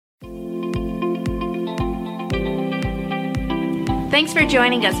Thanks for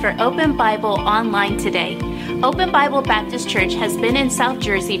joining us for Open Bible Online today. Open Bible Baptist Church has been in South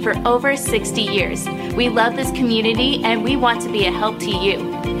Jersey for over 60 years. We love this community and we want to be a help to you.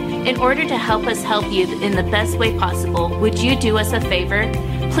 In order to help us help you in the best way possible, would you do us a favor?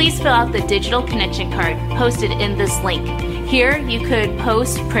 Please fill out the digital connection card posted in this link. Here you could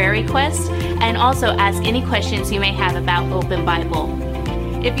post prayer requests and also ask any questions you may have about Open Bible.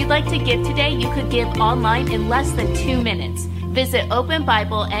 If you'd like to give today, you could give online in less than 2 minutes. Visit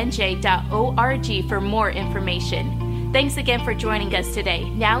openbiblenj.org for more information. Thanks again for joining us today.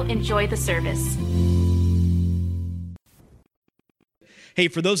 Now enjoy the service. Hey,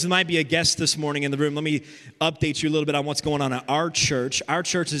 for those who might be a guest this morning in the room, let me update you a little bit on what's going on at our church. Our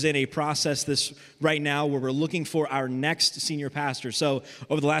church is in a process right now where we're looking for our next senior pastor. So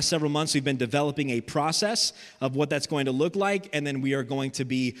over the last several months, we've been developing a process of what that's going to look like. And then we are going to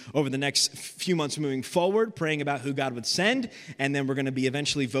be, over the next few months moving forward, praying about who God would send. And then we're going to be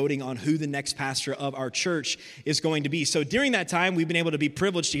eventually voting on who the next pastor of our church is going to be. So during that time, we've been able to be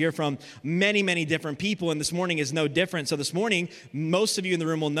privileged to hear from many, many different people. And this morning is no different. So this morning, most of you in the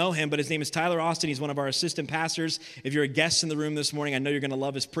room will know him, but his name is Tyler Austin. He's one of our assistant pastors. If you're a guest in the room this morning, I know you're going to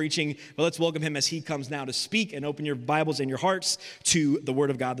love his preaching, but let's welcome him as he comes now to speak and open your Bibles and your hearts to the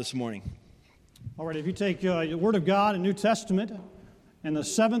Word of God this morning. All right, if you take the Word of God in New Testament and the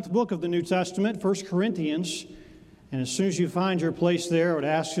 7th book of the New Testament, 1 Corinthians, and as soon as you find your place there, I would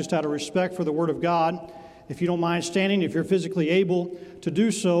ask just out of respect for the Word of God, if you don't mind standing, if you're physically able to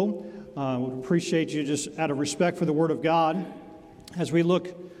do so, would appreciate you just out of respect for the Word of God. As we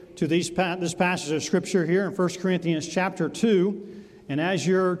look to this passage of Scripture here in 1 Corinthians chapter 2, and as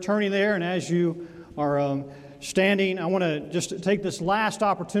you're turning there and as you are standing, I want to just take this last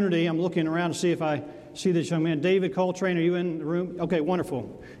opportunity. I'm looking around to see if I see this young man. David Coltrane, are you in the room? Okay,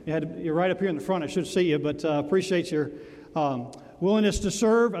 wonderful. You're right up here in the front. I should see you, but appreciate your willingness to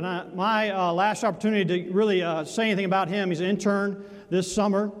serve. And my last opportunity to really say anything about him, he's an intern this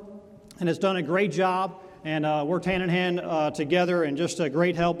summer and has done a great job. And worked hand in hand together, and just a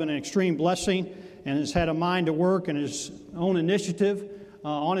great help and an extreme blessing, and has had a mind to work and his own initiative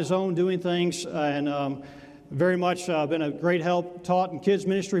on his own doing things, and very much been a great help. Taught in kids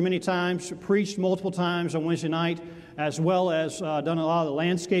ministry many times, preached multiple times on Wednesday night, as well as done a lot of the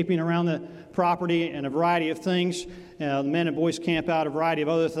landscaping around the property and a variety of things. The men and boys camp out, a variety of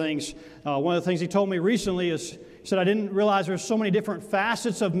other things. One of the things he told me recently is, he said, I didn't realize there's so many different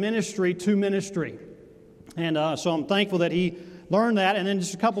facets of ministry to ministry. And so I'm thankful that he learned that. And then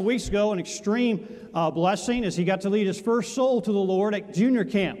just a couple of weeks ago, an extreme blessing is he got to lead his first soul to the Lord at junior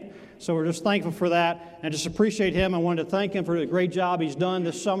camp. So we're just thankful for that and just appreciate him. I wanted to thank him for the great job he's done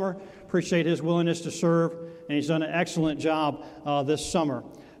this summer. Appreciate his willingness to serve, and he's done an excellent job this summer.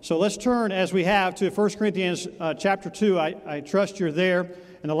 So let's turn, as we have, to 1 Corinthians chapter 2. I trust you're there.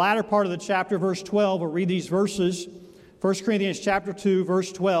 In the latter part of the chapter, verse 12, we'll read these verses. 1 Corinthians chapter 2,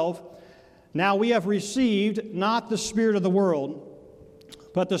 verse 12. Now we have received not the spirit of the world,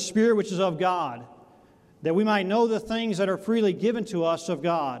 but the Spirit which is of God, that we might know the things that are freely given to us of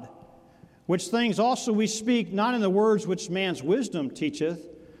God, which things also we speak, not in the words which man's wisdom teacheth,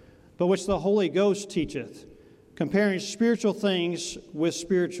 but which the Holy Ghost teacheth, comparing spiritual things with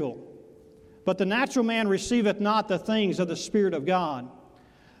spiritual. But the natural man receiveth not the things of the Spirit of God,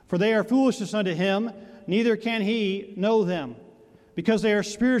 for they are foolishness unto him, neither can he know them, because they are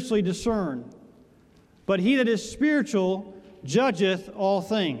spiritually discerned. But he that is spiritual judgeth all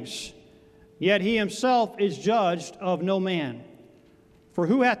things, yet he himself is judged of no man. For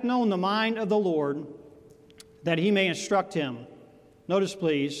who hath known the mind of the Lord, that he may instruct him? Notice,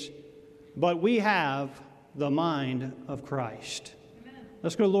 please, but we have the mind of Christ. Amen.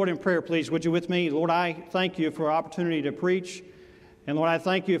 Let's go to the Lord in prayer, please. Would you with me? Lord, I thank you for the opportunity to preach. And Lord, I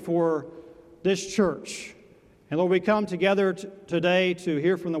thank you for this church. And Lord, we come together today to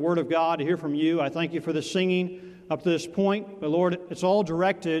hear from the Word of God, to hear from you. I thank you for the singing up to this point. But Lord, it's all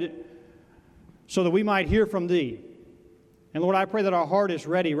directed so that we might hear from Thee. And Lord, I pray that our heart is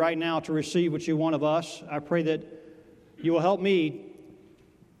ready right now to receive what you want of us. I pray that you will help me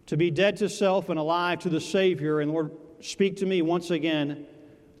to be dead to self and alive to the Savior. And Lord, speak to me once again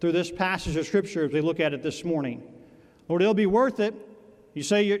through this passage of Scripture as we look at it this morning. Lord, it'll be worth it. You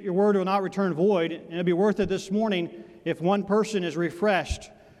say your word will not return void, and it'll be worth it this morning if one person is refreshed,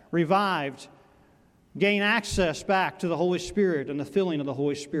 revived, gain access back to the Holy Spirit and the filling of the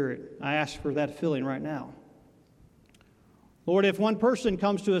Holy Spirit. I ask for that filling right now. Lord, if one person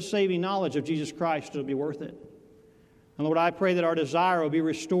comes to a saving knowledge of Jesus Christ, it'll be worth it. And Lord, I pray that our desire will be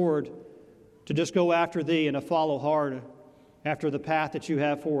restored to just go after Thee and to follow hard after the path that you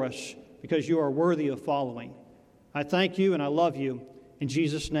have for us, because you are worthy of following. I thank you and I love you. In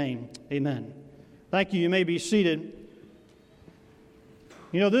Jesus' name, amen. Thank you. You may be seated.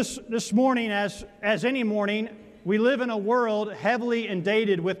 You know, this morning, as any morning, we live in a world heavily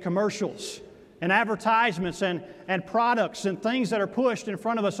inundated with commercials and advertisements and products and things that are pushed in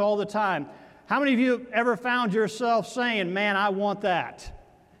front of us all the time. How many of you have ever found yourself saying, man, I want that?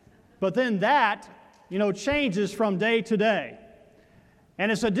 But then that, changes from day to day.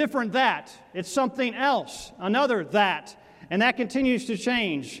 And it's a different that. It's something else, another that. And that continues to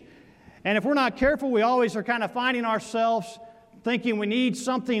change. And if we're not careful, we always are kind of finding ourselves thinking we need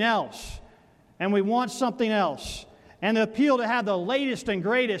something else. And we want something else. And the appeal to have the latest and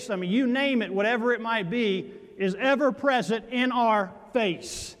greatest, you name it, whatever it might be, is ever present in our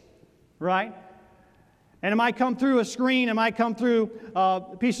face. Right? And it might come through a screen, it might come through a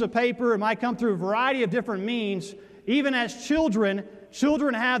piece of paper, it might come through a variety of different means. Even as children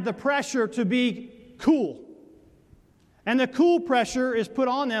have the pressure to be cool. And the cool pressure is put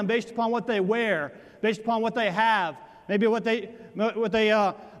on them based upon what they wear, based upon what they have, maybe what they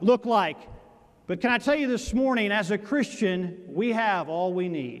look like. But can I tell you this morning, as a Christian, we have all we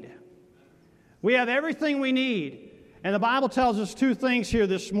need. We have everything we need. And the Bible tells us two things here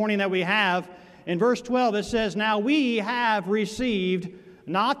this morning that we have. In verse 12 it says, now we have received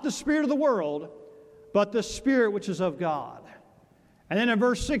not the spirit of the world, but the Spirit which is of God. And then in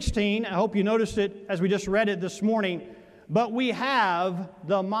verse 16, I hope you noticed it as we just read it this morning, but we have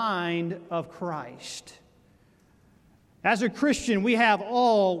the mind of Christ. As a Christian, we have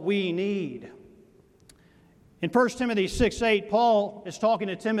all we need. In 1 Timothy 6:8, Paul is talking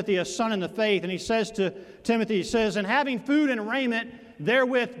to Timothy, a son in the faith, and he says to Timothy, and having food and raiment,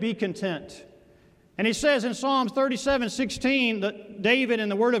 therewith be content. And he says in Psalms 37:16, that David in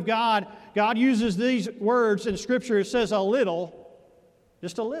the Word of God uses these words in Scripture. It says, a little,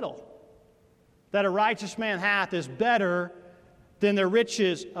 just a little, that a righteous man hath is better than the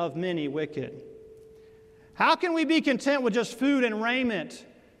riches of many wicked. How can we be content with just food and raiment?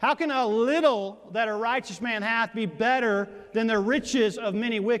 How can a little that a righteous man hath be better than the riches of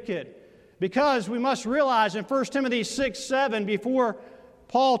many wicked? Because we must realize in 1 Timothy 6:7, before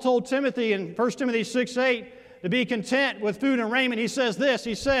Paul told Timothy in 1 Timothy 6:8 to be content with food and raiment, he says this,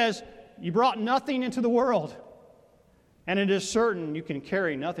 he says, you brought nothing into the world, and it is certain you can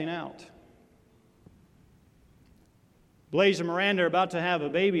carry nothing out. Blaze and Miranda are about to have a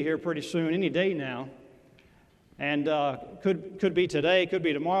baby here pretty soon, any day now. And could be today, could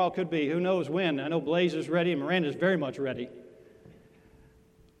be tomorrow, could be who knows when. I know Blaze is ready and Miranda is very much ready.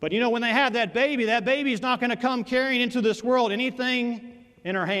 But when they have that baby's not going to come carrying into this world anything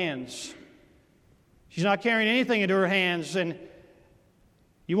in her hands. She's not carrying anything into her hands, and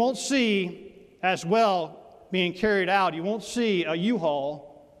you won't see as well being carried out. You won't see a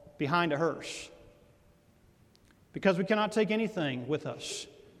U-Haul behind a hearse because we cannot take anything with us.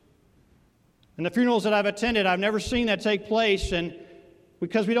 In the funerals that I've attended, I've never seen that take place, and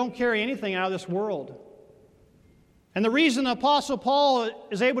because we don't carry anything out of this world. And the reason the Apostle Paul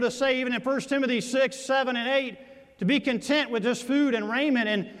is able to say, even in 1 Timothy 6, 7, and 8, to be content with just food and raiment,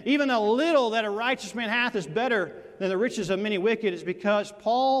 and even a little that a righteous man hath is better than the riches of many wicked, is because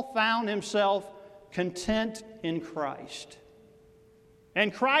Paul found himself content in Christ.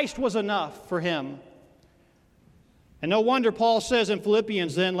 And Christ was enough for him. And no wonder Paul says in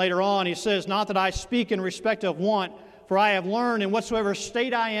Philippians then later on, he says, not that I speak in respect of want, for I have learned in whatsoever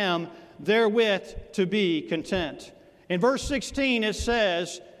state I am, therewith to be content. In verse 16 it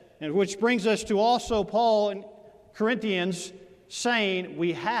says, and which brings us to also Paul in Corinthians saying,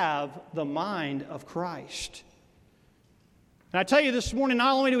 we have the mind of Christ. And I tell you this morning,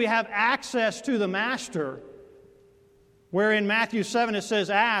 not only do we have access to the Master, where in Matthew 7 it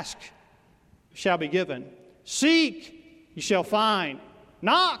says, ask, shall be given. Seek, you shall find.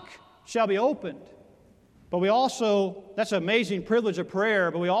 Knock, shall be opened. But we also, that's an amazing privilege of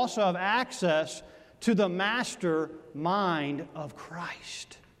prayer, but we also have access to the master mind of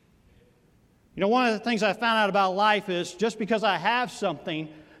Christ. One of the things I found out about life is just because I have something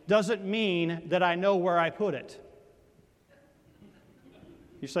doesn't mean that I know where I put it.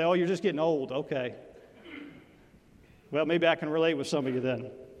 You say, oh, you're just getting old. Okay. Well, maybe I can relate with some of you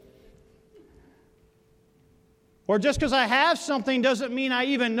then. Or just because I have something doesn't mean I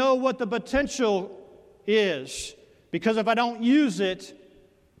even know what the potential is. Because if I don't use it,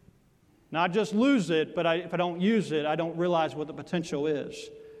 not just lose it, but if I don't use it, I don't realize what the potential is.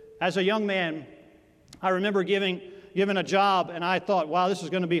 As a young man, I remember given a job, and I thought, wow, this is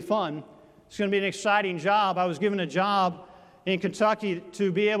going to be fun. It's going to be an exciting job. I was given a job in Kentucky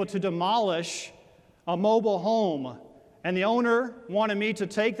to be able to demolish a mobile home. And the owner wanted me to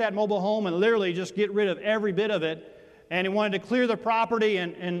take that mobile home and literally just get rid of every bit of it. And he wanted to clear the property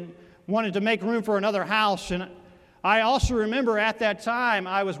and wanted to make room for another house. And I also remember at that time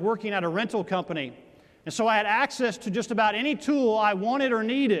I was working at a rental company. And so I had access to just about any tool I wanted or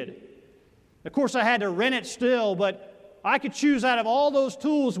needed. Of course, I had to rent it still, but I could choose out of all those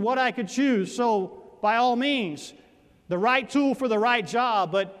tools what I could choose. So by all means, the right tool for the right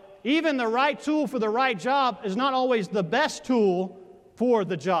job. But even the right tool for the right job is not always the best tool for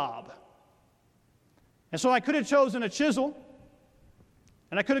the job. And so I could have chosen a chisel,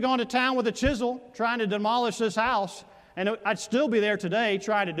 and I could have gone to town with a chisel trying to demolish this house, and I'd still be there today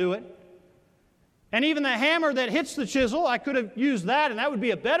trying to do it. And even the hammer that hits the chisel, I could have used that, and that would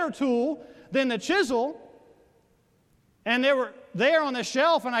be a better tool than the chisel. And they were there on the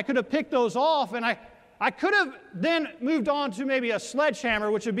shelf, and I could have picked those off, and I could have then moved on to maybe a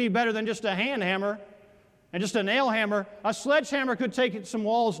sledgehammer, which would be better than just a hand hammer and just a nail hammer. A sledgehammer could take some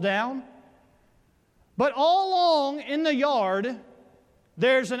walls down. But all along in the yard,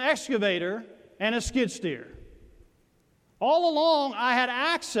 there's an excavator and a skid steer. All along, I had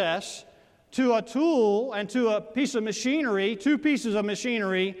access to a tool and to a piece of machinery, two pieces of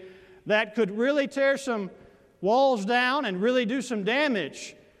machinery that could really tear some walls down and really do some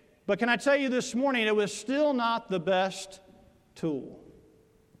damage. But can I tell you this morning, it was still not the best tool.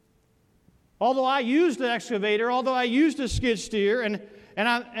 Although I used the excavator, although I used a skid steer, and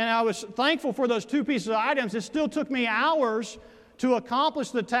I was thankful for those two pieces of items, it still took me hours to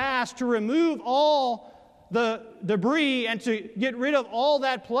accomplish the task, to remove all the debris and to get rid of all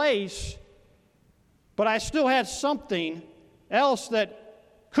that place. But I still had something else that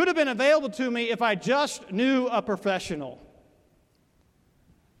could have been available to me if I just knew a professional.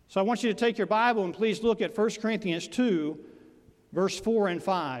 So I want you to take your Bible and please look at 1 Corinthians 2, verse 4 and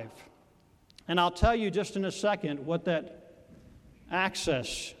 5. And I'll tell you just in a second what that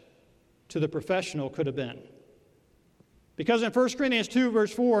access to the professional could have been. Because in 1 Corinthians 2,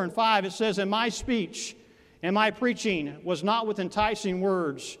 verse 4 and 5, it says, "And my speech and my preaching was not with enticing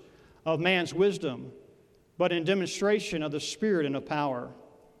words of man's wisdom, but in demonstration of the Spirit and of power,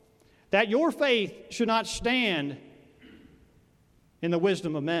 that your faith should not stand in the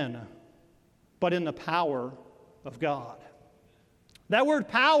wisdom of men, but in the power of God." That word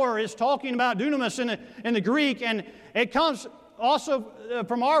power is talking about dunamis in the Greek, and it comes also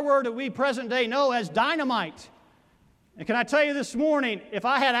from our word that we present day know as dynamite. And can I tell you this morning, if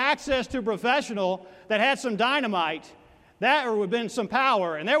I had access to a professional that had some dynamite, that would have been some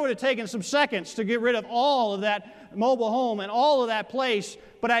power, and that would have taken some seconds to get rid of all of that mobile home and all of that place,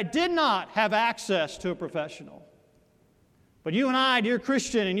 but I did not have access to a professional. But you and I, dear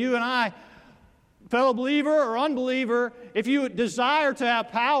Christian, and you and I, fellow believer or unbeliever, if you desire to have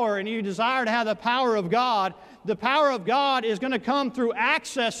power and you desire to have the power of God is going to come through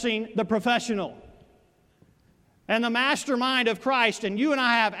accessing the professional and the mastermind of Christ. And you and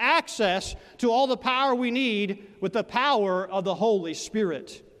I have access to all the power we need with the power of the Holy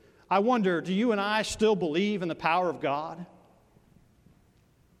Spirit. I wonder, do you and I still believe in the power of God?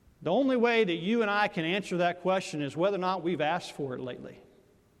 The only way that you and I can answer that question is whether or not we've asked for it lately.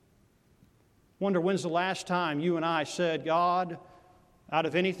 Wonder when's the last time you and I said, "God, out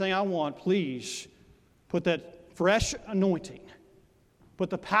of anything I want, please put that fresh anointing, put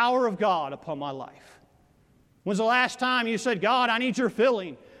the power of God upon my life." When's the last time you said, "God, I need your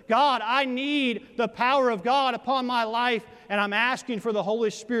filling. God, I need the power of God upon my life, and I'm asking for the Holy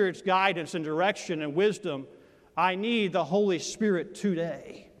Spirit's guidance and direction and wisdom. I need the Holy Spirit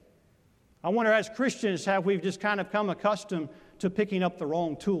today." I wonder, as Christians, have we just kind of come accustomed to picking up the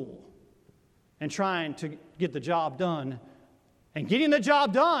wrong tool and trying to get the job done and getting the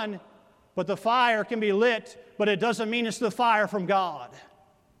job done, but the fire can be lit, but it doesn't mean it's the fire from God.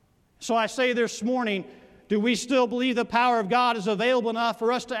 So I say this morning, do we still believe the power of God is available enough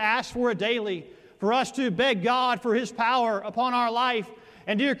for us to ask for it daily, for us to beg God for His power upon our life?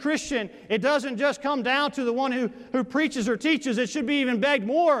 And dear Christian, it doesn't just come down to the one who preaches or teaches. It should be even begged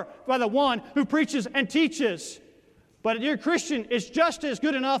more by the one who preaches and teaches. But dear Christian, it's just as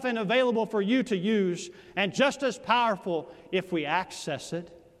good enough and available for you to use, and just as powerful if we access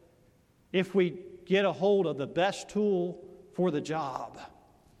it, if we get a hold of the best tool for the job.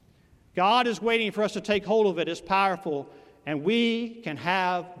 God is waiting for us to take hold of it. It's powerful, and we can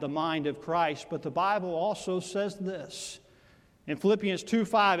have the mind of Christ. But the Bible also says this. In Philippians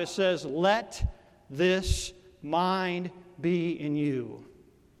 2:5, it says, "Let this mind be in you."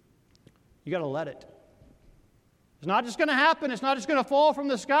 You got to let it. It's not just going to happen. It's not just going to fall from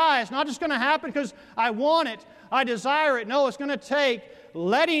the sky. It's not just going to happen because I want it, I desire it. No, it's going to take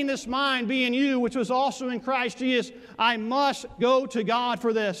letting this mind be in you, which was also in Christ Jesus. I must go to God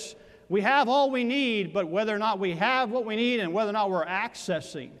for this. We have all we need, but whether or not we have what we need and whether or not we're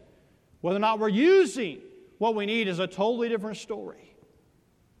accessing, whether or not we're using what we need is a totally different story.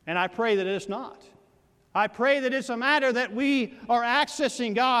 And I pray that it's not. I pray that it's a matter that we are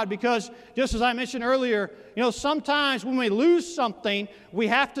accessing God because, just as I mentioned earlier, sometimes when we lose something, we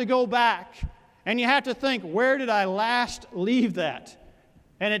have to go back and you have to think, where did I last leave that?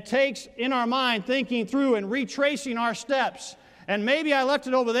 And it takes in our mind thinking through and retracing our steps. And maybe I left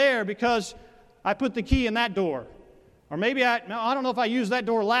it over there because I put the key in that door. Or maybe I don't know if I used that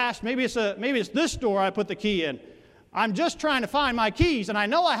door last. Maybe it's this door I put the key in. I'm just trying to find my keys, and I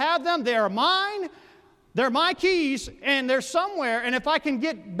know I have them. They are mine. They're my keys, and they're somewhere. And if I can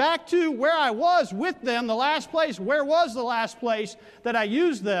get back to where I was with them, the last place, where was the last place that I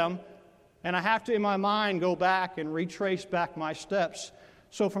used them? And I have to, in my mind, go back and retrace back my steps.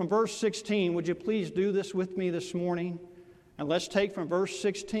 So from verse 16, would you please do this with me this morning? And let's take from verse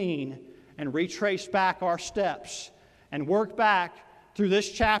 16 and retrace back our steps and work back through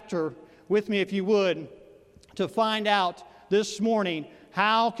this chapter with me, if you would, to find out this morning,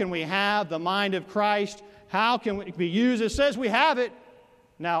 how can we have the mind of Christ? How can it be used? It says we have it.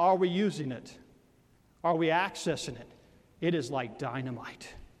 Now, are we using it? Are we accessing it? It is like dynamite.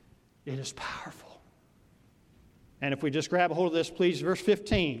 It is powerful. And if we just grab a hold of this, please, verse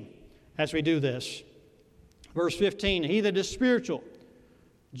 15, as we do this. Verse 15, he that is spiritual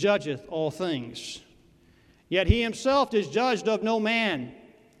judgeth all things, yet he himself is judged of no man.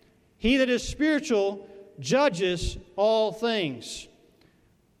 He that is spiritual judges all things.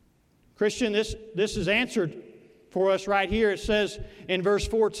 Christian, this is answered for us right here. It says in verse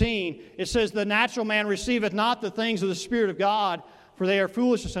 14, it says, the natural man receiveth not the things of the Spirit of God, for they are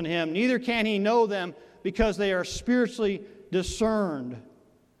foolishness unto him. Neither can he know them, because they are spiritually discerned.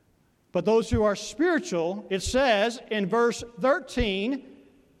 But those who are spiritual, it says in verse 13,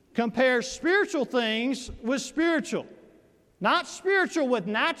 compare spiritual things with spiritual. Not spiritual with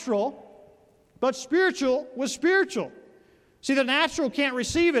natural, but spiritual with spiritual. See, the natural can't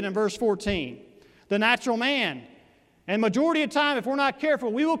receive it in verse 14. The natural man. And majority of the time, if we're not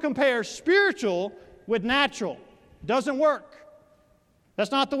careful, we will compare spiritual with natural. It doesn't work.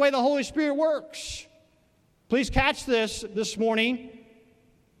 That's not the way the Holy Spirit works. Please catch this morning.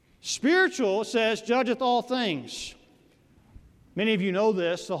 Spiritual, it says, judgeth all things. Many of you know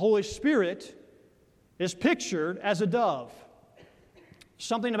this. The Holy Spirit is pictured as a dove.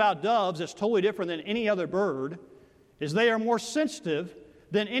 Something about doves that's totally different than any other bird is they are more sensitive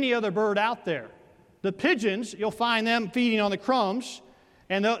than any other bird out there. The pigeons, you'll find them feeding on the crumbs,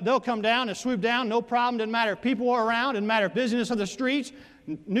 and they'll come down and swoop down, no problem. Doesn't matter if people are around, doesn't matter if business on the streets.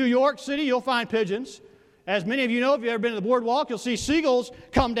 New York City, you'll find pigeons. As many of you know, if you've ever been to the boardwalk, you'll see seagulls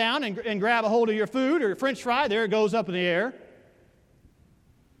come down and grab a hold of your food or your French fry. There it goes up in the air.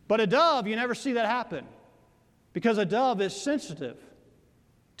 But a dove, you never see that happen, because a dove is sensitive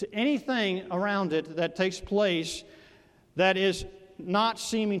to anything around it that takes place that is not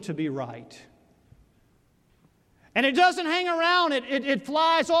seeming to be right. And it doesn't hang around. It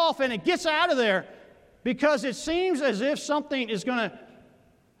flies off and it gets out of there because it seems as if something is going to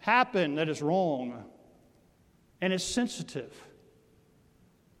happen that is wrong. And it's sensitive.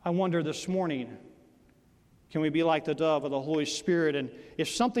 I wonder this morning, can we be like the dove of the Holy Spirit? And if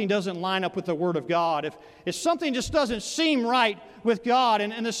something doesn't line up with the Word of God, if something just doesn't seem right with God,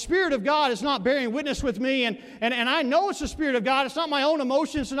 and the Spirit of God is not bearing witness with me, and I know it's the Spirit of God, it's not my own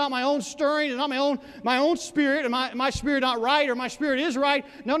emotions, it's not my own stirring, it's not my own spirit, and my spirit not right, or my spirit is right.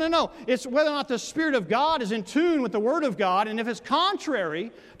 No. It's whether or not the Spirit of God is in tune with the Word of God, and if it's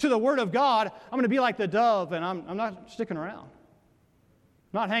contrary to the Word of God, I'm going to be like the dove, and I'm not sticking around.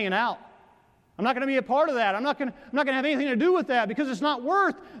 I'm not hanging out. I'm not going to be a part of that. I'm not going to have anything to do with that, because it's not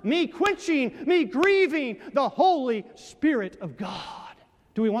worth me quenching, me grieving the Holy Spirit of God.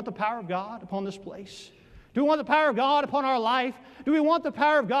 Do we want the power of God upon this place? Do we want the power of God upon our life? Do we want the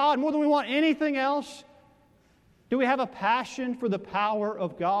power of God more than we want anything else? Do we have a passion for the power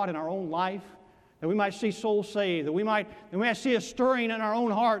of God in our own life? That we might see souls saved, that we might see a stirring in our own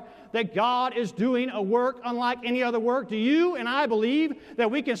heart, that God is doing a work unlike any other work. Do you and I believe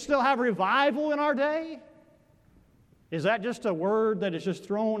that we can still have revival in our day? Is that just a word that is just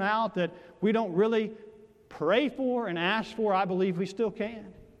thrown out that we don't really pray for and ask for? I believe we still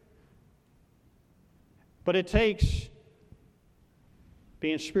can. But it takes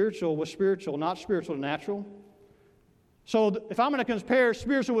being spiritual with spiritual, not spiritual to natural. So if I'm going to compare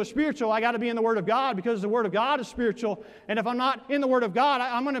spiritual with spiritual, I got to be in the Word of God because the Word of God is spiritual. And if I'm not in the Word of God,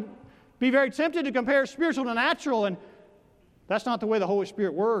 I'm going to be very tempted to compare spiritual to natural. And that's not the way the Holy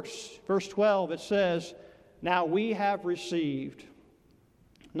Spirit works. Verse 12, it says, "Now we have received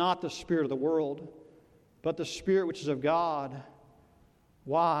not the spirit of the world, but the Spirit which is of God."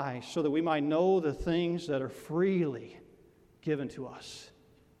 Why? So that we might know the things that are freely given to us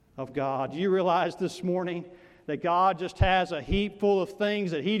of God. Do you realize this morning that God just has a heap full of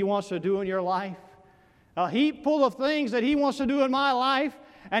things that He wants to do in your life? A heap full of things that He wants to do in my life,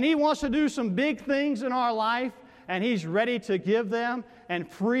 and He wants to do some big things in our life, and He's ready to give them and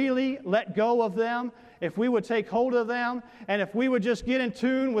freely let go of them if we would take hold of them, and if we would just get in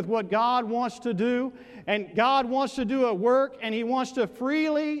tune with what God wants to do. And God wants to do a work, and He wants to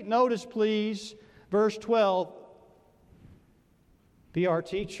freely, notice please, verse 12, be our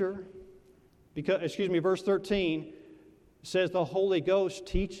teacher. Verse 13 says, "The Holy Ghost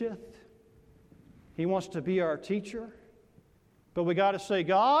teacheth." He wants to be our teacher. But we got to say,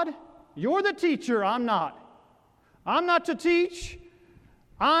 "God, you're the teacher, I'm not. I'm not to teach.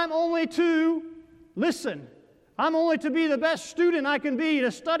 I'm only to listen. I'm only to be the best student I can be,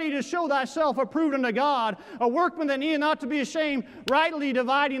 to study to show thyself approved unto God, a workman that needeth not to be ashamed, rightly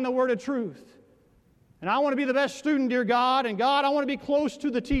dividing the word of truth." And I want to be the best student, dear God, and God, I want to be close to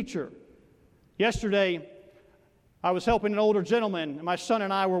the teacher. Yesterday, I was helping an older gentleman, and my son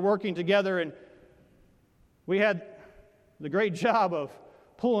and I were working together, and we had the great job of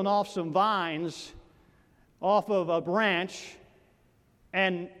pulling off some vines off of a branch,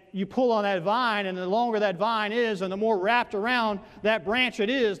 and you pull on that vine, and the longer that vine is and the more wrapped around that branch it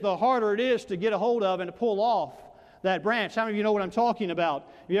is, the harder it is to get a hold of and to pull off that branch. How many of you know what I'm talking about?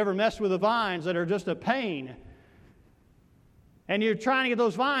 You ever messed with the vines that are just a pain? And you're trying to get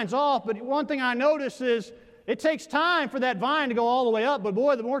those vines off, but one thing I notice is it takes time for that vine to go all the way up, but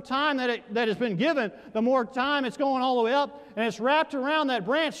boy, the more time that has been given, the more time it's going all the way up, and it's wrapped around that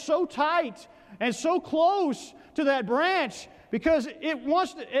branch so tight and so close to that branch because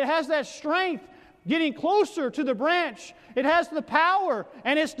it has that strength getting closer to the branch. It has the power,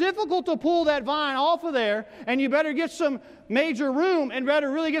 and it's difficult to pull that vine off of there, and you better get some major room and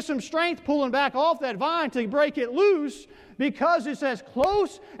better really get some strength pulling back off that vine to break it loose because it's as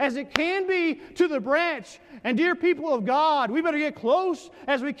close as it can be to the branch. And dear people of God, we better get close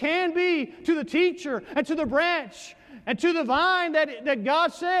as we can be to the teacher and to the branch and to the vine that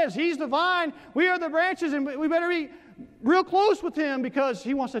God says He's the vine, we are the branches, and we better be real close with Him because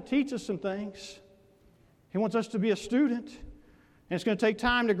He wants to teach us some things. He wants us to be a student, and it's going to take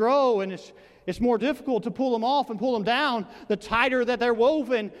time to grow, and it's more difficult to pull them off and pull them down the tighter that they're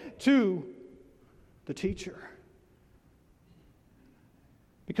woven to the teacher.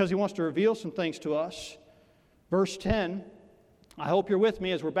 Because He wants to reveal some things to us. Verse 10, I hope you're with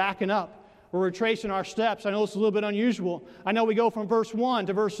me as we're backing up. We're retracing our steps. I know it's a little bit unusual. I know we go from verse 1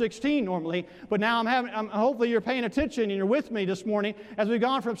 to verse 16 normally, but now hopefully you're paying attention and you're with me this morning as we've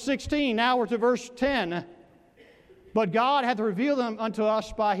gone from 16, now we're to verse 10. But God hath revealed them unto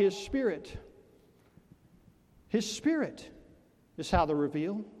us by His Spirit. His Spirit is how they're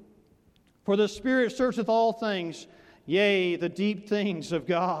revealed. For the Spirit searcheth all things, yea, the deep things of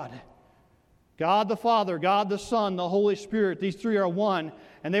God. God the Father, God the Son, the Holy Spirit, these three are one,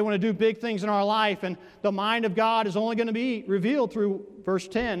 and they want to do big things in our life, and the mind of God is only going to be revealed through verse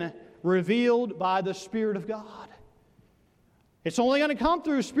 10, revealed by the Spirit of God. It's only going to come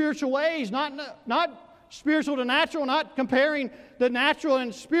through spiritual ways, not spiritual to natural, not comparing the natural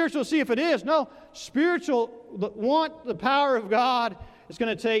and spiritual to see if it is. No, spiritual, the power of God is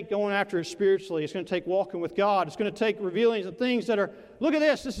going to take going after it spiritually. It's going to take walking with God. It's going to take revealing the things that are, look at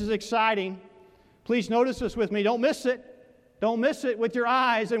this is exciting. Please notice this with me. Don't miss it. Don't miss it with your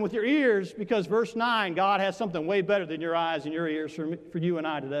eyes and with your ears, because verse 9, God has something way better than your eyes and your ears for you and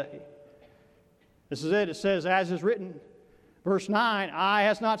I today. This is it. It says, as is written, verse 9, eye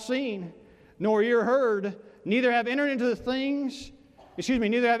has not seen, nor ear heard, neither have entered into the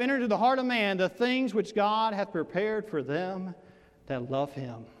heart of man the things which God hath prepared for them that love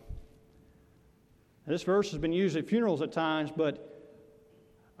Him. Now, this verse has been used at funerals at times, but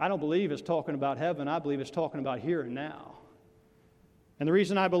I don't believe it's talking about heaven. I believe it's talking about here and now. And the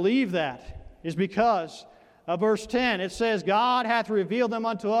reason I believe that is because of verse 10. It says, God hath revealed them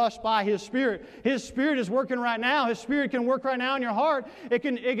unto us by His Spirit. His Spirit is working right now. His Spirit can work right now in your heart. It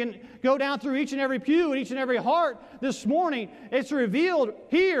can go down through each and every pew and each and every heart this morning. It's revealed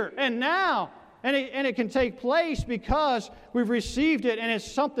here and now. And it can take place because we've received it, and it's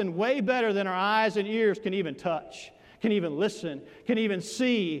something way better than our eyes and ears can even touch, can even listen, can even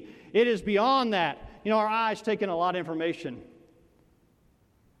see. It is beyond that. our eyes take in a lot of information.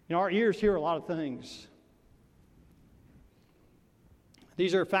 Our ears hear a lot of things.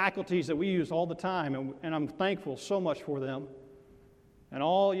 These are faculties that we use all the time, and I'm thankful so much for them. And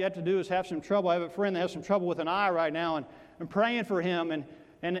all you have to do is have some trouble. I have a friend that has some trouble with an eye right now, and I'm praying for him, and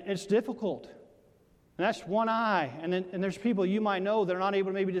it's difficult. And that's one eye. And there's people you might know that are not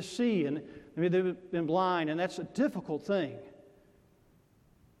able maybe to see, and maybe they've been blind, and that's a difficult thing.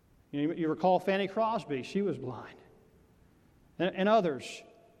 You recall Fanny Crosby. She was blind. And others.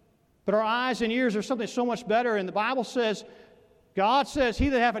 But our eyes and ears are something so much better, and the Bible says, God says, he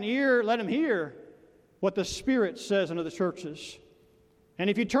that hath an ear, let him hear what the Spirit says unto the churches. And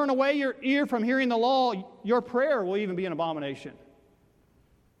if you turn away your ear from hearing the law, your prayer will even be an abomination.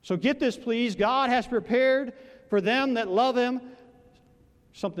 So get this, please. God has prepared for them that love him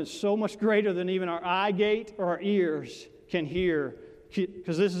something so much greater than even our eye gate or our ears can hear.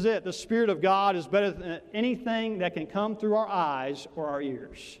 Because this is it. The Spirit of God is better than anything that can come through our eyes or our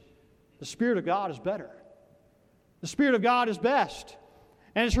ears. The Spirit of God is better. The Spirit of God is best.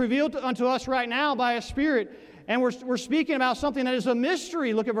 And it's revealed unto us right now by a Spirit. And we're speaking about something that is a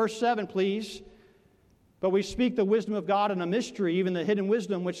mystery. Look at verse 7, please. But we speak the wisdom of God in a mystery, even the hidden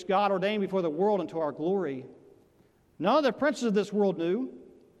wisdom which God ordained before the world unto our glory. None of the princes of this world knew,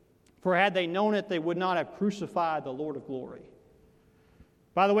 for had they known it, they would not have crucified the Lord of glory.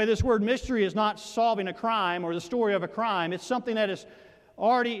 By the way, this word mystery is not solving a crime or the story of a crime. It's something that has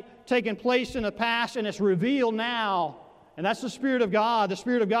already taken place in the past, and it's revealed now. And that's the Spirit of God,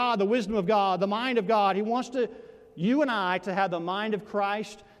 the wisdom of God, the mind of God. He wants you and I to have the mind of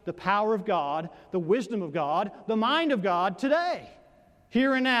Christ, the power of God, the wisdom of God, the mind of God today,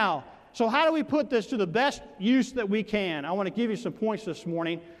 here and now. So how do we put this to the best use that we can? I want to give you some points this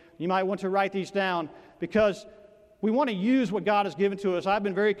morning. You might want to write these down because we want to use what God has given to us. I've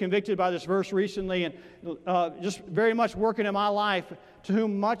been very convicted by this verse recently and just very much working in my life. To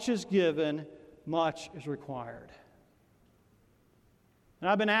whom much is given, much is required. And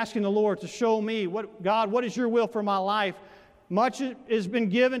I've been asking the Lord to show me, God, what is your will for my life? Much has been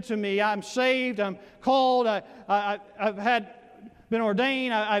given to me. I'm saved. I'm called. I've been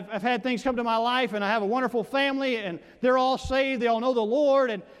ordained. I've had things come to my life, and I have a wonderful family, and they're all saved. They all know the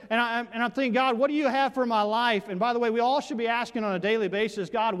Lord. And I'm thinking, God, what do you have for my life? And by the way, we all should be asking on a daily basis,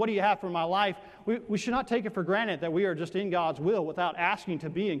 God, what do you have for my life? We should not take it for granted that we are just in God's will without asking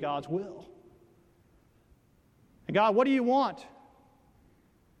to be in God's will. And God, what do you want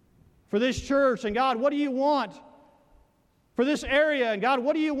for this church? And God, what do you want for this area? And God,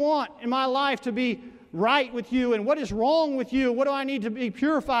 what do you want in my life to be right with you? And what is wrong with you? What do I need to be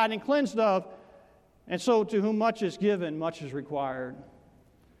purified and cleansed of? And so to whom much is given, much is required.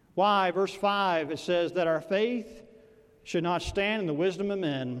 Why? Verse 5, it says that our faith should not stand in the wisdom of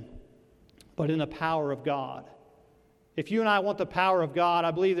men, but in the power of God. If you and I want the power of God,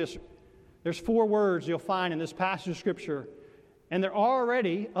 I believe there's 4 words you'll find in this passage of Scripture, and they're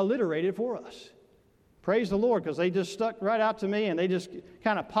already alliterated for us. Praise the Lord, because they just stuck right out to me, and they just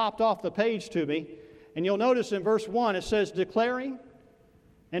kind of popped off the page to me. And you'll notice in verse 1 it says declaring.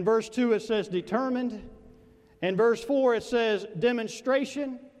 In verse 2 it says determined. In verse 4 it says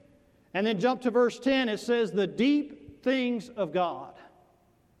demonstration. And then jump to verse 10, it says the deep things of God.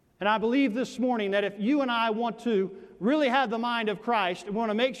 And I believe this morning that if you and I want to really have the mind of Christ, and we want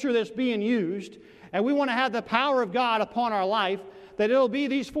to make sure that it's being used, and we want to have the power of God upon our life, that it'll be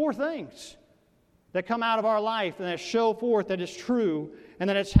these 4 things that come out of our life and that show forth that it's true and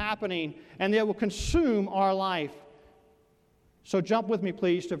that it's happening and that will consume our life. So jump with me,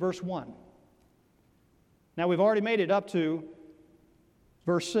 please, to verse 1. Now, we've already made it up to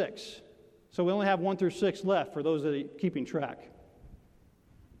verse 6. So we only have 1 through 6 left for those that are keeping track.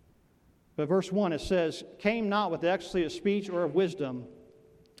 But verse 1, it says, came not with the excellency of speech or of wisdom,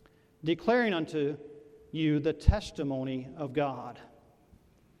 declaring unto you the testimony of God.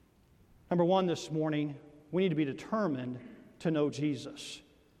 Number 1 this morning, we need to be determined to know Jesus.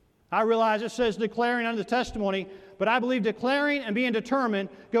 I realize it says declaring unto the testimony, but I believe declaring and being determined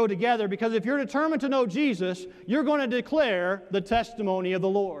go together, because if you're determined to know Jesus, you're going to declare the testimony of the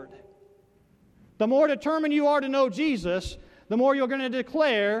Lord. The more determined you are to know Jesus, the more you're going to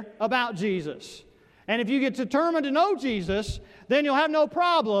declare about Jesus. And if you get determined to know Jesus, then you'll have no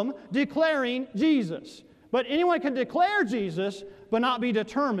problem declaring Jesus. But anyone can declare Jesus, but not be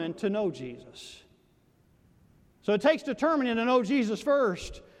determined to know Jesus. So it takes determining to know Jesus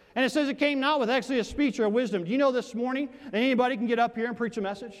first. And it says it came not with excellency of speech or wisdom. Do you know this morning that anybody can get up here and preach a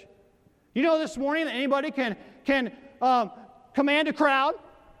message? You know this morning that anybody can command a crowd?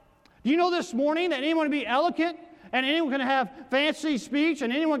 Do you know this morning that anyone can be eloquent and anyone can have fancy speech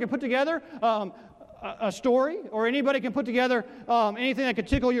and anyone can put together a story, or anybody can put together anything that can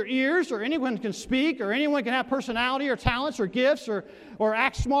tickle your ears, or anyone can speak, or anyone can have personality or talents or gifts, or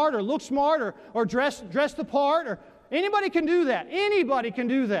act smart or look smart or dress the part, or anybody can do that. Anybody can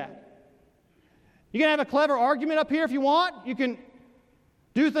do that. You can have a clever argument up here if you want. You can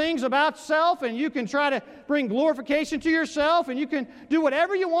do things about self, and you can try to bring glorification to yourself, and you can do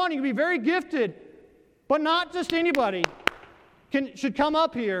whatever you want. You can be very gifted, but not just anybody should come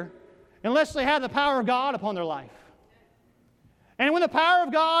up here unless they have the power of God upon their life. And when the power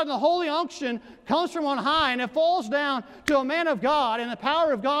of God and the holy unction comes from on high and it falls down to a man of God and the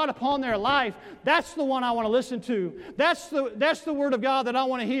power of God upon their life, that's the one I want to listen to. That's the word of God that I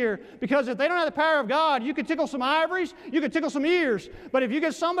want to hear. Because if they don't have the power of God, you can tickle some ivories, you can tickle some ears. But if you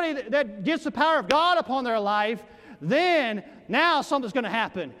get somebody that gets the power of God upon their life, then now something's going to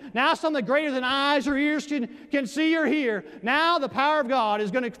happen. Now something greater than eyes or ears can see or hear. Now the power of God is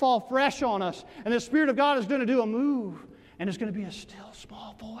going to fall fresh on us. And the Spirit of God is going to do a move. And it's going to be a still,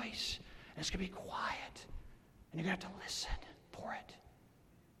 small voice. And it's going to be quiet. And you're going to have to listen for it.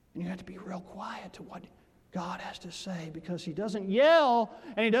 And you have to be real quiet to what God has to say. Because He doesn't yell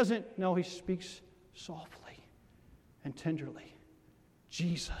and He doesn't... No, He speaks softly and tenderly.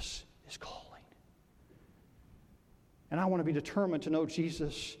 Jesus is calling. And I want to be determined to know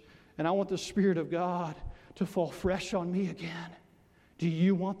Jesus. And I want the Spirit of God to fall fresh on me again. Do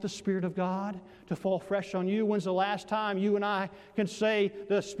you want the Spirit of God to fall fresh on you? When's the last time you and I can say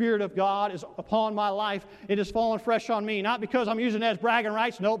the Spirit of God is upon my life? It is fallen fresh on me. Not because I'm using it as bragging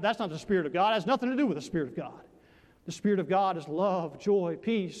rights. Nope, that's not the Spirit of God. It has nothing to do with the Spirit of God. The Spirit of God is love, joy,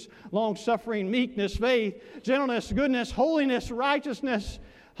 peace, long-suffering, meekness, faith, gentleness, goodness, holiness, righteousness,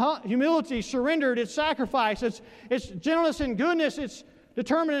 humility, surrendered, it's sacrifice, it's gentleness and goodness, it's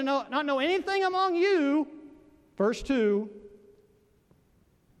determined to not know anything among you. Verse 2,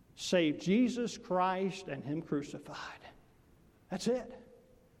 save Jesus Christ and Him crucified. That's it.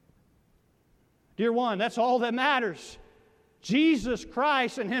 Dear one, that's all that matters. Jesus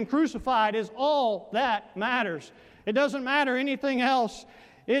Christ and Him crucified is all that matters. It doesn't matter anything else.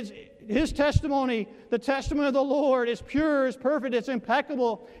 His testimony, the testimony of the Lord, is pure, is perfect, it's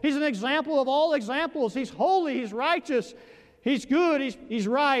impeccable. He's an example of all examples. He's holy, He's righteous, He's good, He's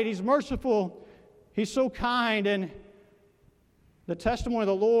right, He's merciful, He's so kind. And the testimony of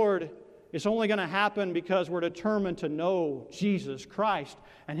the Lord is only going to happen because we're determined to know Jesus Christ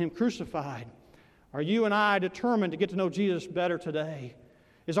and Him crucified. Are you and I determined to get to know Jesus better today?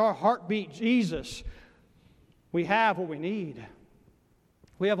 Is our heartbeat Jesus? We have what we need.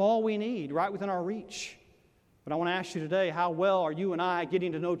 We have all we need right within our reach. But I want to ask you today, how well are you and I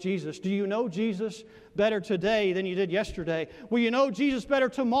getting to know Jesus? Do you know Jesus better today than you did yesterday? Will you know Jesus better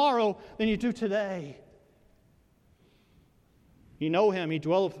tomorrow than you do today? You know Him, He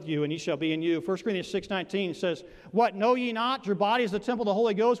dwelleth with you, and He shall be in you. 1 Corinthians 6:19 says, what, know ye not? Your body is the temple of the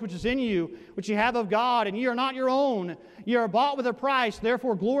Holy Ghost, which is in you, which ye have of God, and ye are not your own. Ye are bought with a price.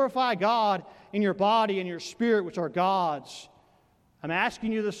 Therefore glorify God in your body and your spirit, which are God's. I'm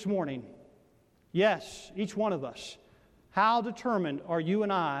asking you this morning, yes, each one of us, how determined are you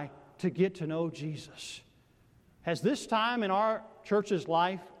and I to get to know Jesus? Has this time in our church's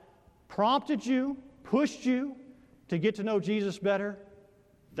life prompted you, pushed you to get to know Jesus better?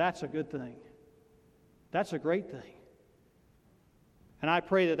 That's a good thing. That's a great thing. And I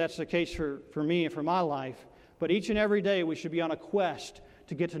pray that that's the case for me and for my life. But each and every day we should be on a quest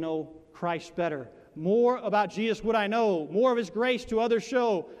to get to know Christ better. More about Jesus would I know, more of His grace to others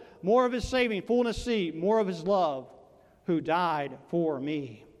show, more of His saving fullness see, more of His love who died for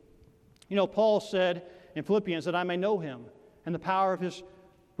me. You know, Paul said in Philippians that I may know Him and the power of His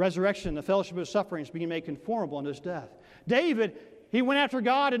resurrection, the fellowship of His sufferings, being made conformable unto His death. David, he went after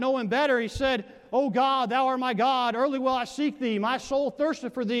God to know Him better. He said, O God, Thou art my God, early will I seek Thee. My soul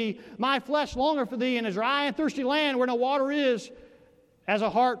thirsteth for Thee, my flesh longeth for Thee in a dry and thirsty land where no water is. As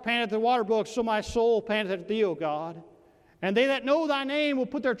a hart panteth the water brook, so my soul panteth after Thee, O God. And they that know Thy name will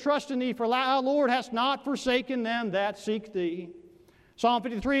put their trust in Thee, for Thou, Lord, hast not forsaken them that seek Thee. Psalm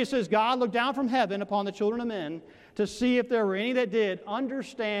 53, it says, God looked down from heaven upon the children of men to see if there were any that did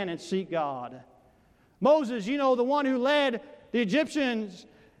understand and seek God. Moses, you know, the one who led the the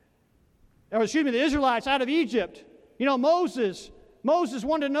Israelites out of Egypt. You know, Moses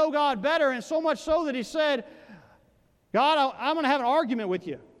wanted to know God better, and so much so that he said, God, I'm going to have an argument with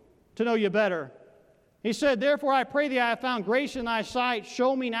you to know you better. He said, therefore I pray Thee, I have found grace in Thy sight.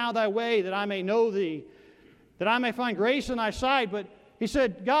 Show me now Thy way, that I may know Thee, that I may find grace in Thy sight. But he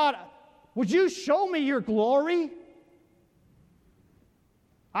said, God, would You show me Your glory?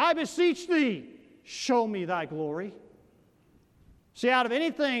 I beseech Thee, show me Thy glory. See, out of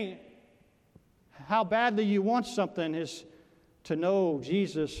how badly you want something is to know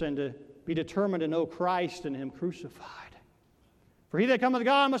Jesus and to be determined to know Christ and Him crucified. For he that cometh to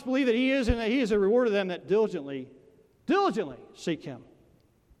God must believe that He is, and that He is a reward of them that diligently seek Him.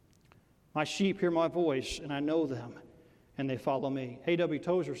 My sheep hear my voice, and I know them, and they follow me. A.W.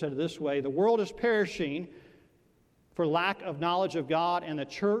 Tozer said it this way: the world is perishing for lack of knowledge of God, and the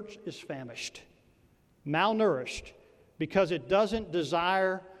church is famished, malnourished, because it doesn't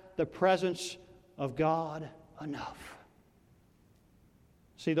desire the presence of God enough.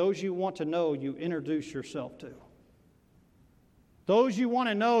 See, those you want to know, you introduce yourself to. Those you want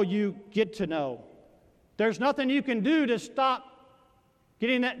to know, you get to know. There's nothing you can do to stop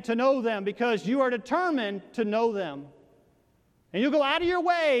getting to know them, because you are determined to know them. And you'll go out of your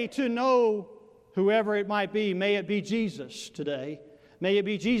way to know whoever it might be. May it be Jesus today. May it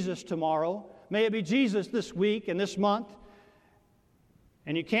be Jesus tomorrow. May it be Jesus this week and this month.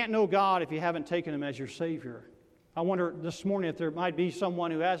 And you can't know God if you haven't taken Him as your Savior. I wonder this morning if there might be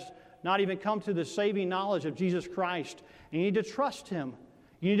someone who has not even come to the saving knowledge of Jesus Christ. And you need to trust Him.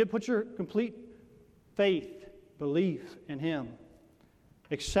 You need to put your complete faith, belief in Him.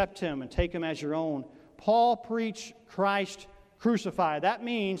 Accept Him and take Him as your own. Paul preached Christ crucified. That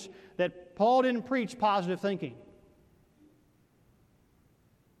means that Paul didn't preach positive thinking.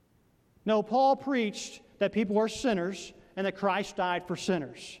 No, Paul preached that people are sinners and that Christ died for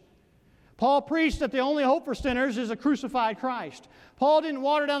sinners. Paul preached that the only hope for sinners is a crucified Christ. Paul didn't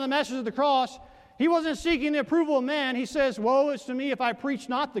water down the message of the cross. He wasn't seeking the approval of men. He says, woe is to me if I preach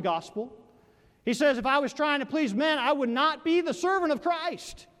not the gospel. He says, if I was trying to please men, I would not be the servant of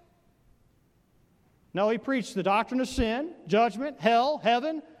Christ. No, he preached the doctrine of sin, judgment, hell,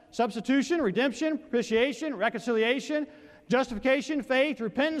 heaven, substitution, redemption, propitiation, reconciliation, justification, faith,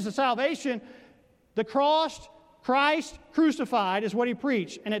 repentance, and salvation. The cross, Christ crucified, is what he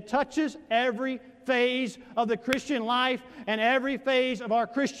preached, and it touches every phase of the Christian life and every phase of our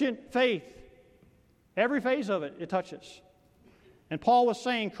Christian faith. Every phase of it, it touches. And Paul was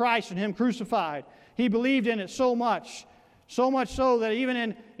saying Christ and Him crucified. He believed in it so much so that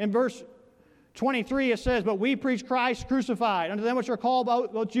even in verse 23 it says, but we preach Christ crucified. Unto them which are called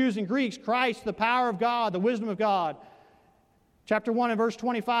both Jews and Greeks, Christ, the power of God, the wisdom of God. Chapter 1 and verse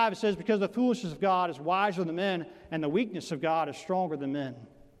 25 it says, because the foolishness of God is wiser than men, and the weakness of God is stronger than men.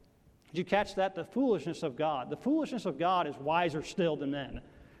 Did you catch that? The foolishness of God. The foolishness of God is wiser still than men.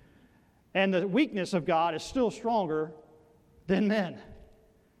 And the weakness of God is still stronger than men.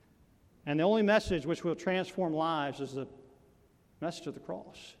 And the only message which will transform lives is the message of the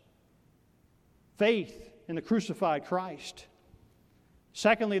cross. Faith in the crucified Christ.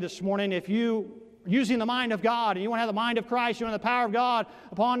 Secondly, this morning, if you are using the mind of God and you want to have the mind of Christ, you want the power of God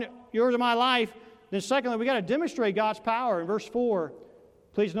upon yours and my life, then secondly, we've got to demonstrate God's power. In verse 4,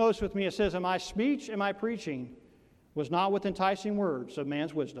 please notice with me, it says, and my speech and my preaching was not with enticing words of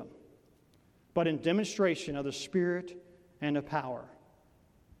man's wisdom, but in demonstration of the Spirit and of power.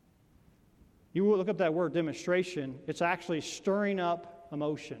 You will look up that word demonstration. It's actually stirring up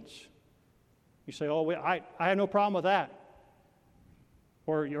emotions. You say, oh, I have no problem with that.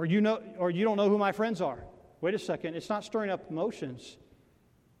 Or you don't know who my friends are. Wait a second, it's not stirring up emotions,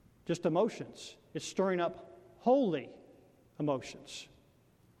 just emotions. It's stirring up holy emotions.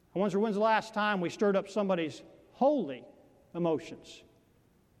 I wonder when's the last time we stirred up somebody's holy emotions?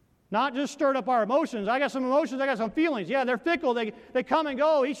 Not just stirred up our emotions. I got some emotions, I got some feelings. Yeah, they're fickle. They come and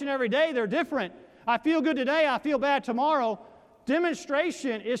go each and every day. They're different. I feel good today, I feel bad tomorrow.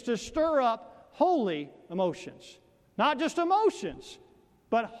 Demonstration is to stir up holy emotions. Not just emotions,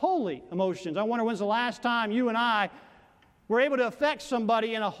 but holy emotions. I wonder when's the last time you and I were able to affect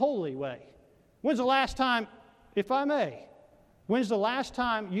somebody in a holy way. When's the last time, if I may, when's the last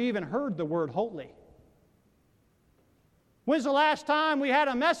time you even heard the word holy? When's the last time we had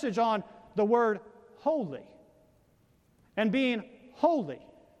a message on the word holy? And being holy.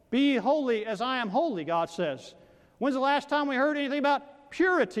 Be holy as I am holy, God says. When's the last time we heard anything about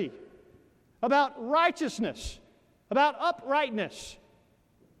purity, about righteousness, about uprightness?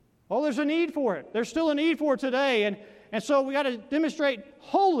 Well, there's a need for it. There's still a need for it today. And so we got to demonstrate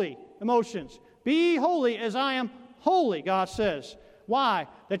holy emotions. Be holy as I am holy, God says. Why?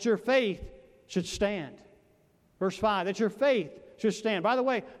 That your faith should stand. Verse 5, that your faith should stand. By the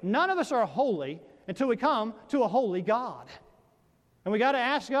way, none of us are holy until we come to a holy God. And we got to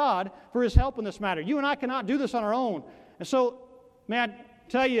ask God for His help in this matter. You and I cannot do this on our own. And so, may I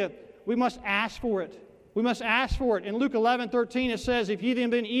tell you, we must ask for it. We must ask for it. In Luke 11:13 it says, if ye then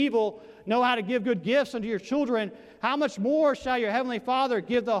being evil know how to give good gifts unto your children, how much more shall your heavenly Father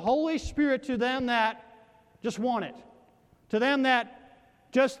give the Holy Spirit to them that just want it? To them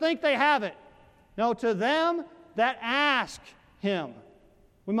that just think they have it. No, to them that ask Him.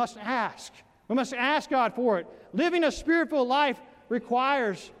 We must ask. We must ask God for it. Living a spirit-filled life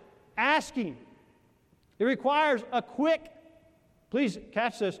requires asking. It requires a quick, please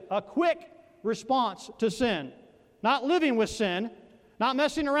catch this, a quick response to sin. Not living with sin, not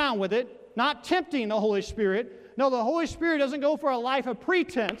messing around with it, not tempting the Holy Spirit. No, the Holy Spirit doesn't go for a life of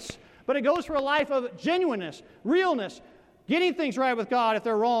pretense, but it goes for a life of genuineness, realness, getting things right with God if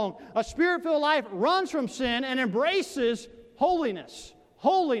they're wrong. A spirit-filled life runs from sin and embraces holiness.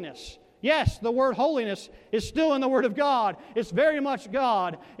 Holiness. Yes, the word holiness is still in the Word of God. It's very much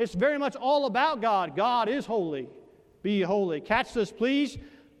God. It's very much all about God. God is holy. Be ye holy. Catch this, please.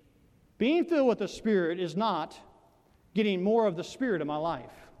 Being filled with the Spirit is not getting more of the Spirit in my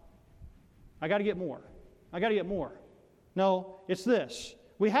life. I got to get more. I got to get more. No, it's this.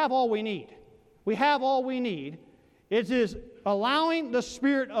 We have all we need. We have all we need. It is allowing the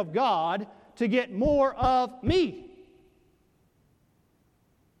Spirit of God to get more of me.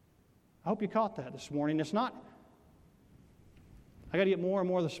 I hope you caught that this morning. It's not, I got to get more and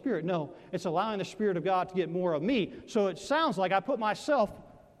more of the Spirit. No, it's allowing the Spirit of God to get more of me. So it sounds like I put myself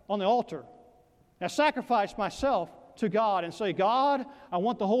on the altar. I sacrifice myself to God and say, God, I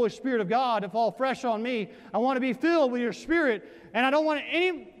want the Holy Spirit of God to fall fresh on me. I want to be filled with your Spirit, and I don't want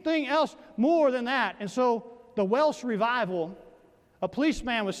anything else more than that. And so the Welsh revival, a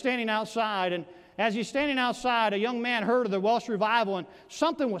policeman was standing outside, and as he's standing outside, a young man heard of the Welsh revival, and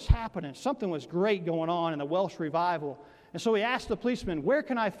something was happening. Something was great going on in the Welsh revival. And so he asked the policeman, where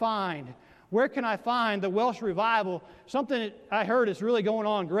can I find the Welsh revival? Something that I heard is really going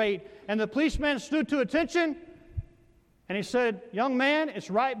on great. And the policeman stood to attention, and he said, young man,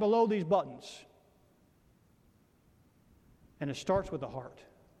 it's right below these buttons. And it starts with the heart.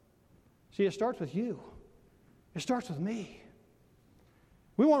 See, it starts with you. It starts with me.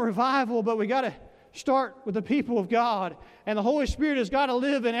 We want revival, but we got to start with the people of God. And the Holy Spirit has got to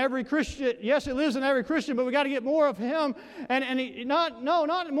live in every Christian. Yes, it lives in every Christian, but we got to get more of Him. Not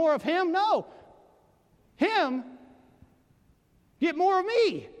more of Him. No. Him. Get more of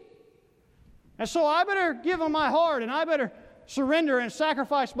me. And so I better give Him my heart, and I better surrender and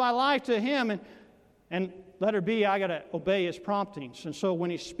sacrifice my life to Him. And let her be, I got to obey His promptings. And so when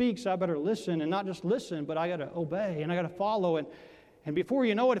He speaks, I better listen, and not just listen, but I got to obey, and I got to follow. And before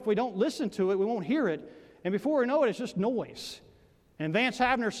you know it, if we don't listen to it, we won't hear it. And before we know it, it's just noise. And Vance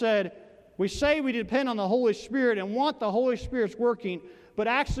Havner said, we say we depend on the Holy Spirit and want the Holy Spirit's working, but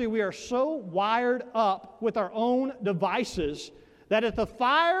actually we are so wired up with our own devices that if the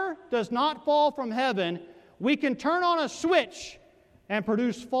fire does not fall from heaven, we can turn on a switch and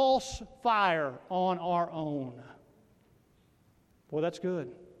produce false fire on our own. Boy, that's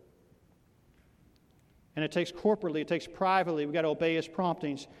good. And it takes corporately, it takes privately. We've got to obey His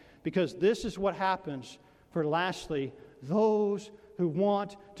promptings, because this is what happens for, lastly, those who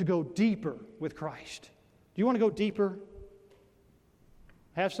want to go deeper with Christ. Do you want to go deeper?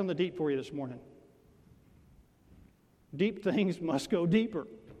 I have something deep for you this morning. Deep things must go deeper.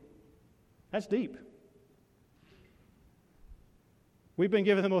 That's deep. We've been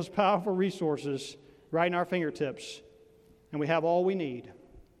given the most powerful resources right in our fingertips, and we have all we need.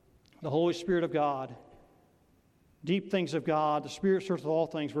 The Holy Spirit of God. Deep things of God. The Spirit searches all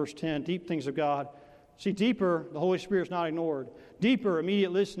things, verse 10. Deep things of God. See, deeper, the Holy Spirit is not ignored. Deeper,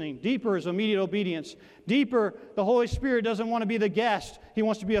 immediate listening. Deeper is immediate obedience. Deeper, the Holy Spirit doesn't want to be the guest. He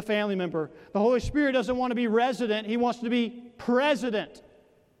wants to be a family member. The Holy Spirit doesn't want to be resident. He wants to be president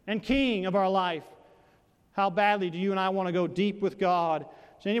and king of our life. How badly do you and I want to go deep with God?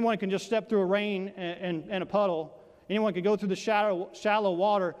 So anyone can just step through a rain and a puddle. Anyone can go through the shallow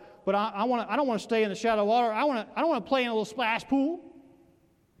water. But I don't want to stay in the shallow water. I don't want to play in a little splash pool.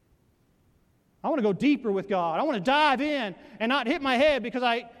 I want to go deeper with God. I want to dive in and not hit my head because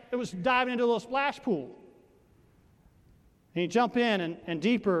it was diving into a little splash pool. And you jump in and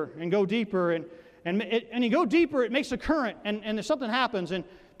deeper and go deeper. And you go deeper, it makes a current. And something happens. And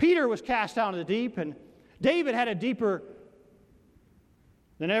Peter was cast out into the deep. And David had a deeper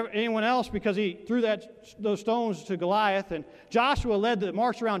than anyone else because he threw those stones to Goliath. And Joshua led the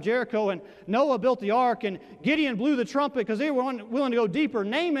march around Jericho, and Noah built the ark, and Gideon blew the trumpet because they were willing to go deeper.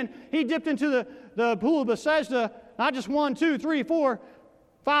 Naaman, he dipped into the pool of Bethesda, not just 1, 2, 3, 4,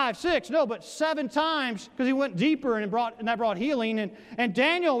 5, 6, no, but 7 times because he went deeper and that brought healing. And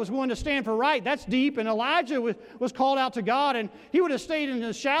Daniel was willing to stand for right. That's deep. And Elijah was called out to God, and he would have stayed in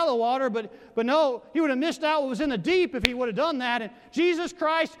the shallow water, but no, he would have missed out what was in the deep if he would have done that. And Jesus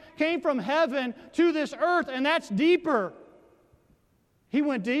Christ came from heaven to this earth, and that's deeper. He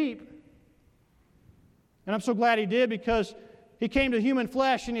went deep. And I'm so glad He did, because He came to human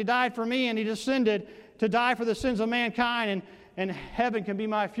flesh and He died for me, and He descended to die for the sins of mankind, and heaven can be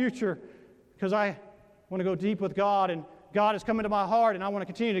my future because I want to go deep with God, and God has come into my heart, and I want to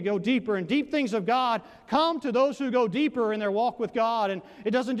continue to go deeper. And deep things of God come to those who go deeper in their walk with God, and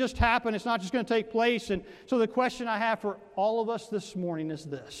it doesn't just happen. It's not just going to take place. And so the question I have for all of us this morning is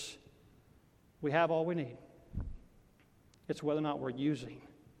this. We have all we need. It's whether or not we're using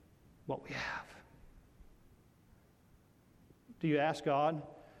what we have. Do you ask God,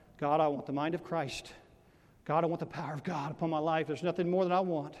 God, I want the mind of Christ. God, I want the power of God upon my life. There's nothing more than I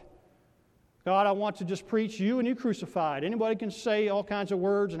want. God, I want to just preach you and you crucified. Anybody can say all kinds of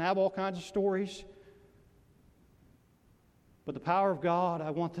words and have all kinds of stories. But the power of God,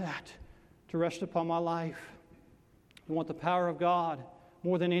 I want that to rest upon my life. I want the power of God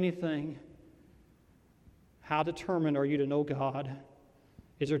more than anything. How determined are you to know God?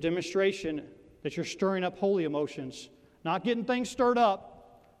 Is there demonstration that you're stirring up holy emotions? Not getting things stirred up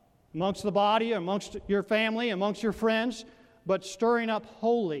amongst the body, amongst your family, amongst your friends, but stirring up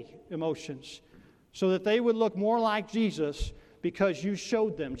holy emotions so that they would look more like Jesus because you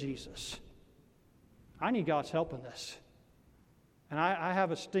showed them Jesus. I need God's help in this. And I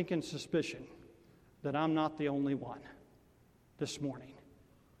have a stinking suspicion that I'm not the only one this morning.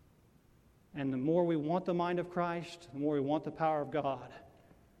 And the more we want the mind of Christ, the more we want the power of God,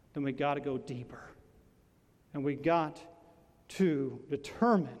 then we got to go deeper. And we got to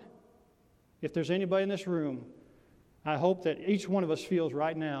determine, if there's anybody in this room, I hope that each one of us feels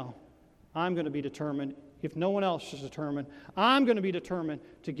right now, I'm going to be determined. If no one else is determined, I'm going to be determined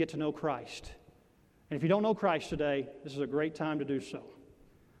to get to know Christ. And if you don't know Christ today, this is a great time to do so.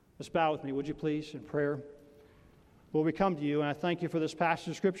 Let's bow with me, would you please, in prayer. Lord, we come to you, and I thank you for this passage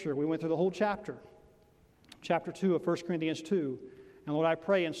of Scripture. We went through the whole chapter 2 of 1 Corinthians 2. And Lord, I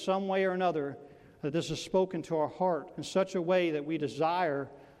pray in some way or another that this is spoken to our heart in such a way that we desire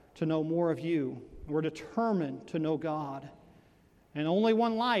to know more of you. We're determined to know God. And only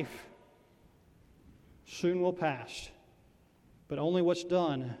one life soon will pass. But only what's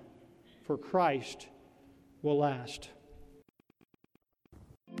done for Christ will last.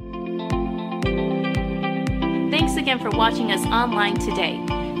 Thanks again for watching us online today.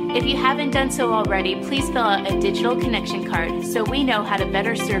 If you haven't done so already, please fill out a digital connection card so we know how to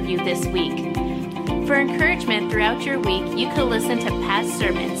better serve you this week. For encouragement throughout your week, you can listen to past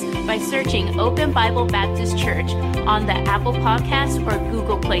sermons by searching Open Bible Baptist Church on the Apple Podcasts or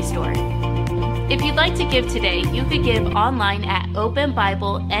Google Play Store. If you'd like to give today, you could give online at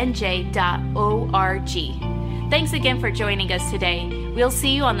openbiblenj.org. Thanks again for joining us today. We'll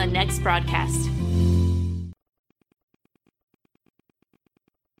see you on the next broadcast.